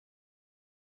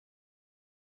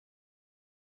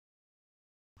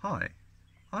Hi,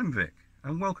 I'm Vic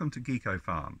and welcome to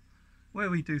GeekoFarm, where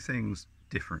we do things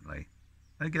differently,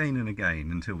 again and again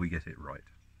until we get it right.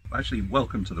 Actually,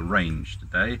 welcome to the range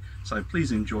today, so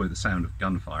please enjoy the sound of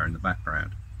gunfire in the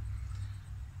background.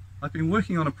 I've been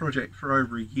working on a project for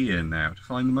over a year now to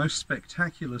find the most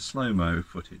spectacular slow-mo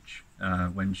footage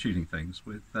when shooting things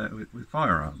with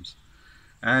firearms,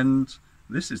 and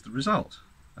this is the result.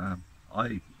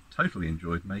 I totally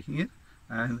enjoyed making it,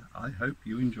 and I hope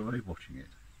you enjoy watching it.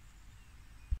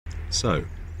 So,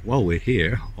 while we're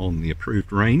here on the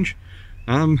approved range,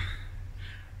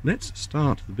 let's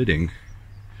start the bidding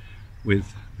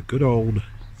with the good old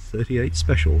 38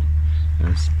 Special,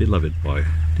 as beloved by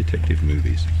detective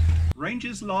movies.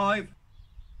 Rangers live!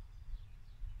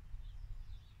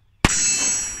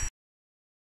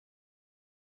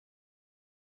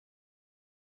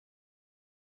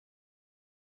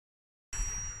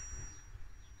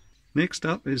 Next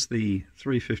up is the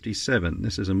 357.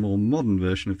 This is a more modern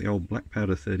version of the old black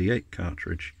powder 38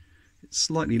 cartridge. It's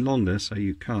slightly longer, so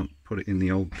you can't put it in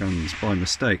the old guns by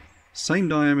mistake. Same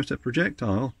diameter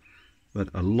projectile, but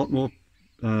a lot more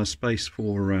space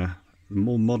for the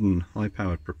more modern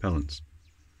high-powered propellants.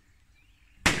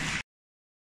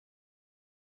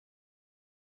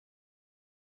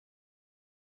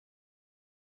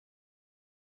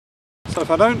 So if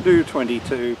I don't do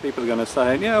 22, people are going to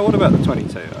say, yeah, what about the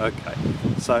 22? Okay,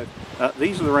 so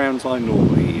these are the rounds I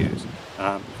normally use.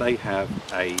 They have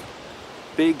a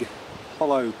big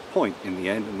hollow point in the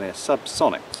end and they're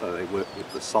subsonic, so they work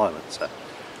with the silencer.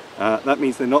 That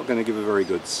means they're not going to give a very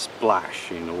good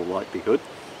splash in all likelihood,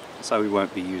 so we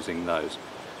won't be using those.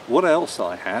 What else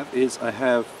I have is I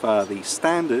have the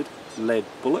standard lead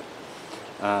bullet,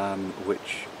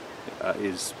 which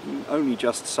is only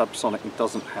just subsonic and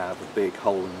doesn't have a big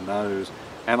hole in the nose,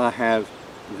 and I have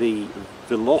the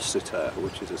Velociter,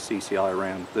 which is a CCI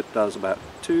round that does about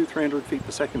 200-300 feet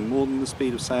per second more than the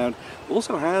speed of sound.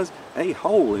 Also has a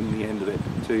hole in the end of it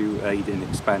to aid in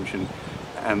expansion,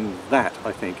 and that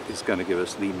I think is going to give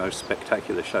us the most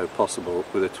spectacular show possible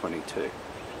with a 22.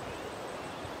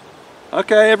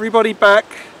 Okay, everybody back.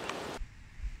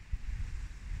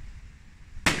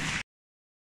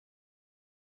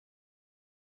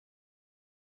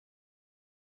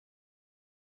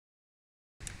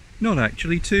 Not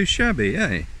actually too shabby,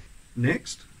 eh?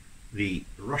 Next, the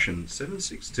Russian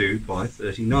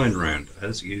 7.62x39 round,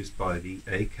 as used by the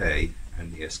AK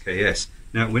and the SKS.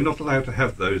 Now, we're not allowed to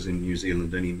have those in New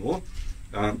Zealand anymore,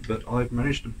 but I've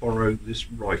managed to borrow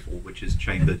this rifle, which is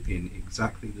chambered in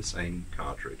exactly the same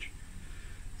cartridge.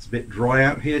 It's a bit dry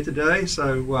out here today,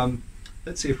 so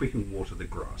let's see if we can water the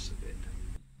grass a bit.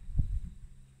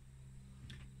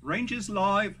 Rangers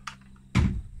live!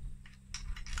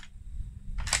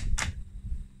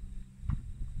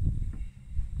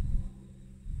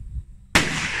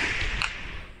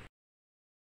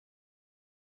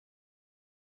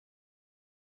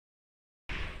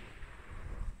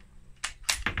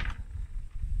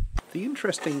 The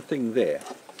interesting thing there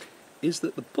is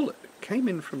that the bullet came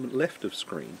in from left of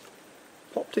screen,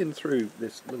 popped in through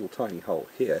this little tiny hole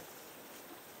here,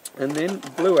 and then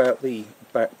blew out the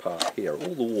back part here,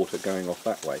 all the water going off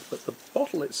that way, but the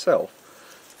bottle itself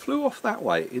flew off that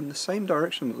way in the same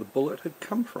direction that the bullet had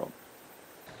come from.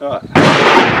 Alright,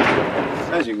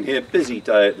 as you can hear, busy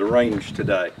day at the range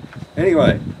today.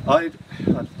 Anyway, let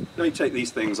me take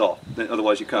these things off,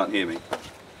 otherwise you can't hear me.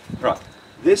 Right.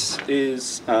 This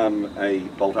is a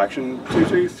bolt-action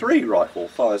 223 rifle,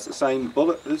 fires the same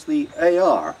bullet as the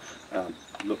AR.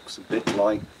 Looks a bit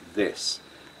like this.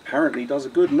 Apparently does a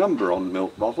good number on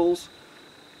milk bottles.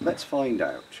 Let's find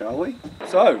out, shall we?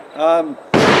 So,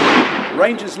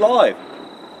 Rangers live.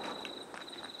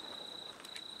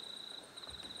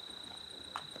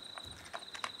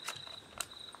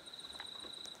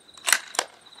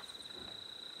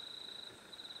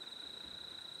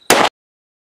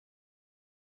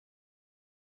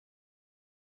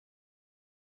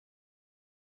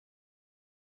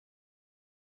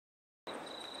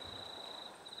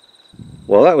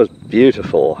 Well, that was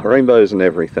beautiful, rainbows and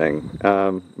everything,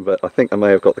 but I think I may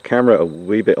have got the camera a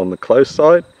wee bit on the close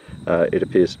side. It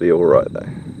appears to be alright though.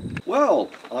 Well,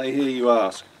 I hear you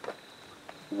ask,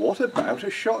 what about a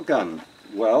shotgun?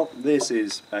 Well, this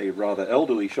is a rather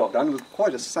elderly shotgun with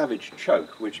quite a savage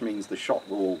choke, which means the shot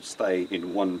will all stay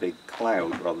in one big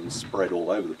cloud rather than spread all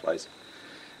over the place.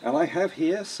 And I have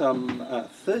here some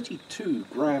 32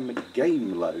 gram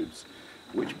game loads,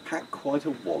 which pack quite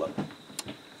a wallop.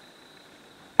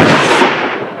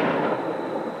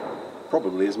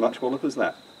 Probably as much wallop as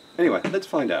that. Anyway, let's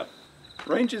find out.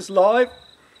 Rangers live.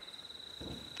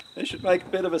 They should make a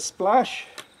bit of a splash.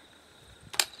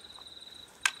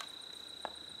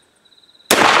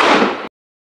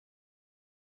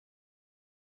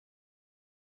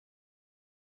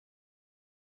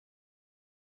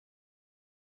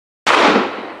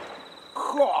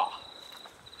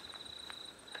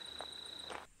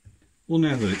 Well,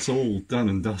 now that it's all done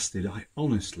and dusted, I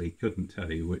honestly couldn't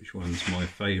tell you which one's my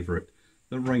favourite.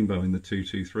 The rainbow in the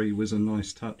 223 was a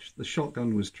nice touch. The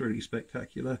shotgun was truly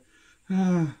spectacular.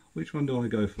 Which one do I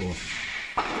go for?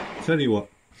 Tell you what,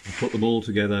 I'll put them all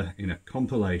together in a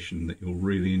compilation that you'll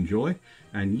really enjoy,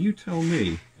 and you tell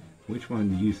me which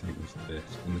one you think was the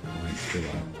best in the comments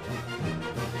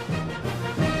below.